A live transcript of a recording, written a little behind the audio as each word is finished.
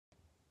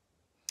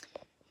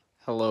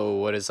Hello,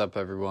 what is up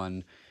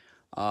everyone?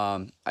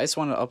 I just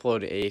want to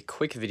upload a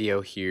quick video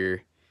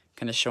here,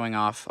 kind of showing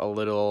off a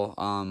little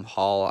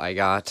haul I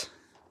got.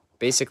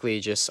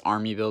 Basically just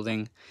army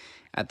building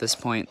at this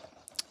point,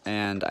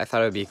 and I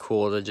thought it would be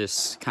cool to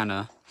just kind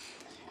of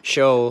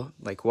show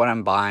like what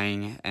I'm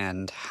buying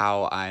and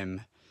how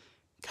I'm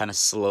kind of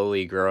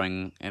slowly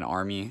growing an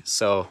army.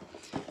 So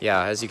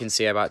yeah, as you can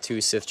see, I bought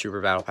 2 Sith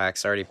Trooper battle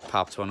packs. I already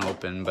popped one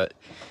open, but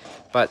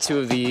bought 2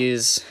 of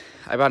these.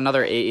 I bought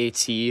another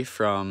AAT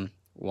from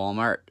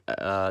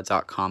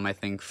Walmart.com, I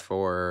think,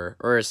 or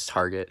it's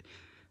Target,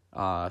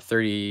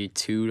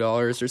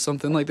 $32 or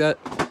something like that.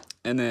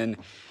 And then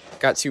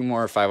got 2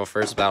 more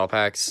 501st battle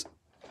packs.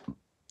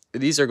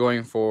 These are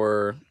going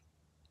for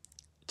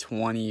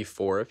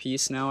 24 a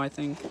piece now, I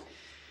think.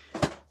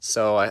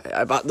 So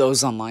I bought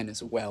those online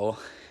as well,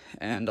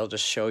 and I'll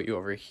just show you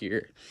over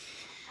here.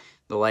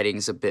 The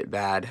lighting's a bit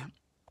bad,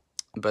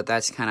 but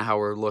that's kind of how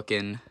we're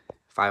looking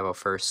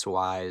 501st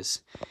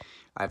wise.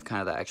 I have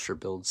kind of the extra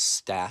builds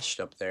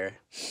stashed up there.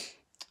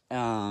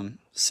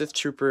 Sith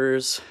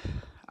Troopers,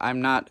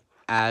 I'm not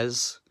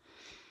as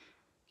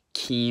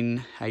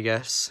keen, I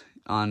guess,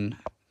 on...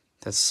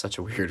 That's such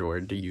a weird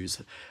word to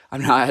use.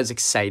 I'm not as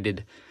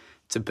excited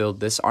to build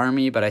this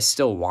army, but I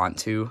still want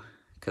to,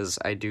 because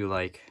I do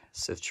like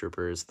Sith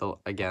Troopers.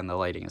 Again, the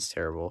lighting is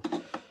terrible.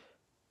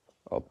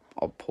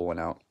 I'll pull one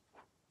out.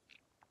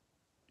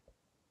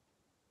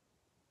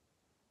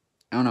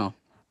 I don't know.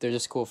 They're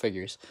just cool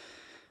figures.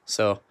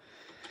 So,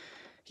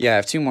 yeah, I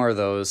have 2 more of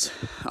those.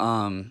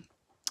 And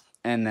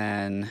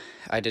then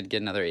I did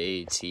get another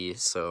AAT,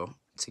 so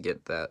to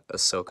get that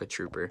Ahsoka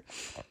Trooper.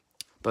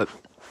 But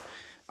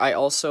I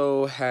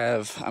also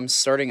I'm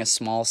starting a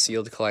small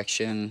sealed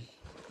collection.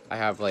 I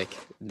have like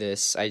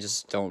this. I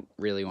just don't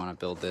really want to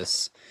build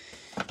this.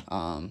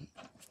 And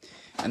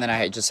then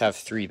I just have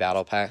 3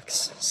 battle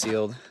packs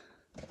sealed.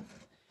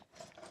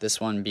 This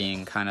one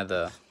being kind of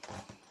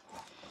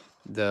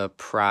the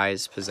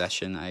prize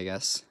possession, I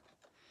guess.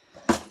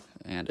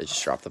 And I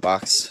just dropped the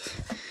box.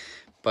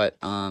 But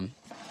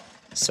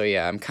so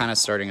yeah, I'm kind of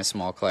starting a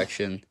small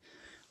collection.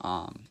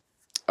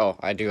 Oh,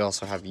 I do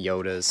also have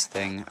Yoda's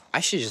thing.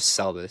 I should just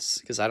sell this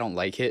because I don't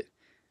like it,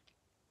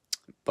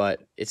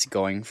 but it's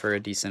going for a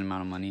decent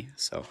amount of money,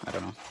 so I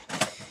don't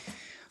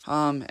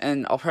know.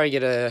 And I'll probably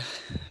get a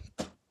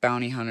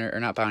bounty hunter, or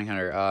not bounty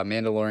hunter,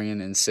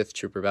 Mandalorian and Sith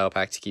Trooper battle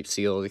pack to keep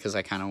sealed because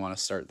I kind of want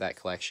to start that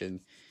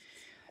collection.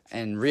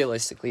 And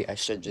realistically, I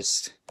should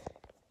just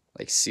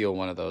like seal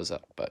one of those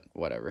up, but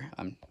whatever.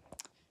 I'm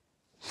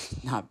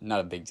not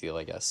a big deal,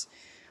 I guess.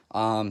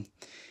 And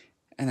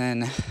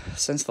then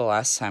since the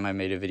last time I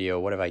made a video,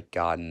 what have I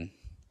gotten?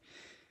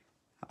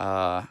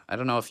 I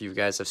don't know if you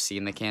guys have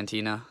seen the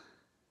Cantina.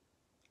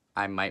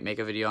 I might make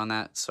a video on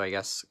that, so I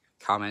guess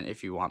comment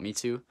if you want me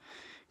to,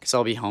 because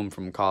I'll be home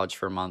from college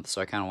for a month,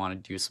 so I kind of want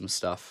to do some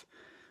stuff.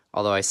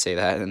 Although I say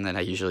that and then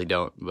I usually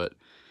don't, but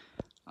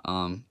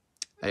I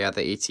got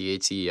the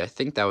AT-AT. I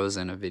think that was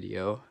in a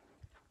video.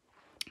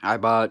 I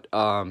bought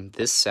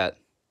this set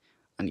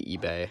on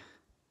eBay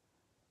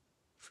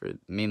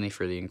mainly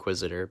for the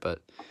Inquisitor, but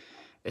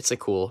it's a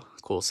cool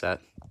set.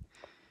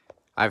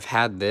 I've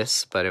had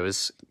this, but it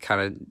was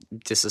kind of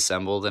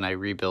disassembled, and I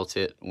rebuilt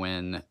it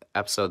when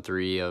episode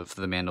 3 of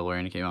The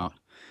Mandalorian came out.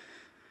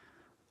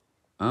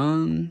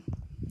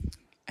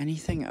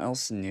 Anything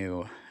else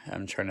new?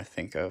 I'm trying to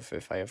think of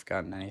if I have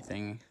gotten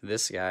anything.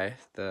 This guy,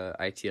 the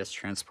ITS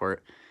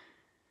Transport,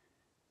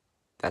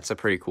 that's a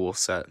pretty cool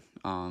set.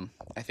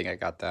 I think I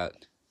got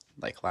that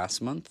like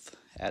last month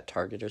at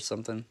Target or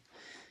something.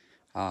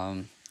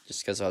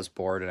 Just because I was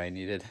bored and I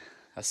needed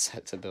a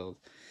set to build.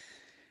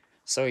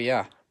 So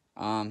yeah,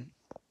 gonna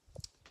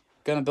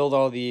build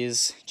all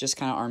these, just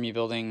kind of army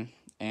building.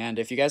 And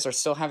if you guys are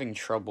still having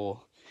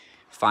trouble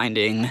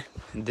finding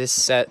this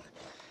set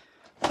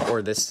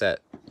or this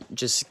set,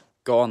 just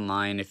go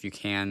online if you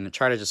can.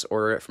 Try to just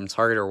order it from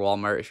Target or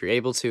Walmart if you're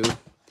able to.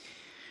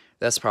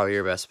 That's probably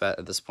your best bet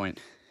at this point.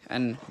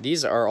 And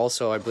these are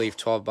also, I believe,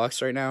 12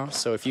 bucks right now.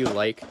 So if you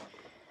like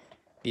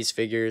these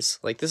figures,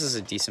 like this is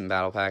a decent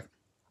battle pack.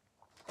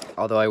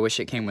 Although I wish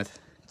it came with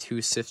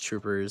 2 Sith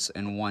Troopers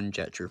and 1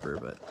 Jet Trooper,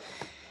 but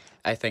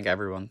I think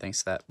everyone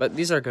thinks that. But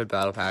these are good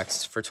battle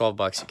packs. For 12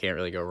 bucks, you can't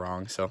really go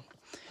wrong. So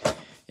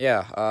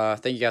yeah,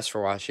 thank you guys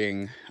for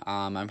watching.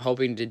 I'm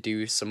hoping to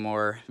do some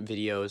more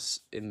videos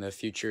in the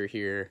future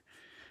here.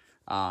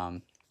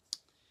 But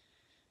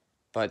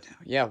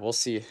yeah, we'll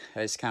see.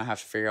 I just kind of have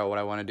to figure out what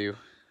I want to do.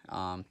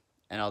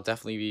 And I'll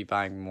definitely be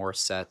buying more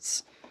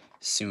sets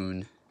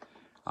soon.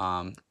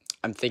 I'm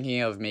thinking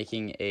of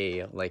making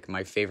a, like,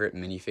 my favorite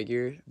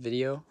minifigure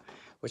video,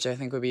 which I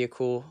think would be a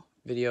cool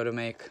video to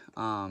make.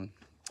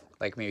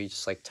 Like, maybe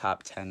just, like,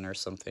 top 10 or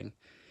something.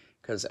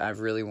 Because I've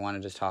really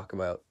wanted to talk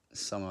about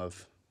some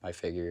of my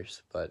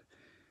figures, but,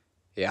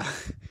 yeah.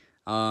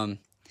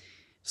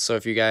 So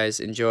if you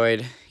guys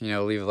enjoyed,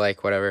 leave a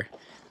like, whatever.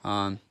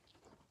 And,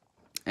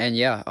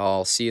 yeah,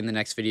 I'll see you in the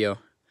next video.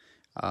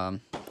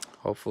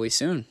 Hopefully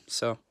soon.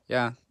 So,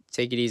 yeah,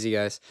 take it easy,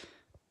 guys.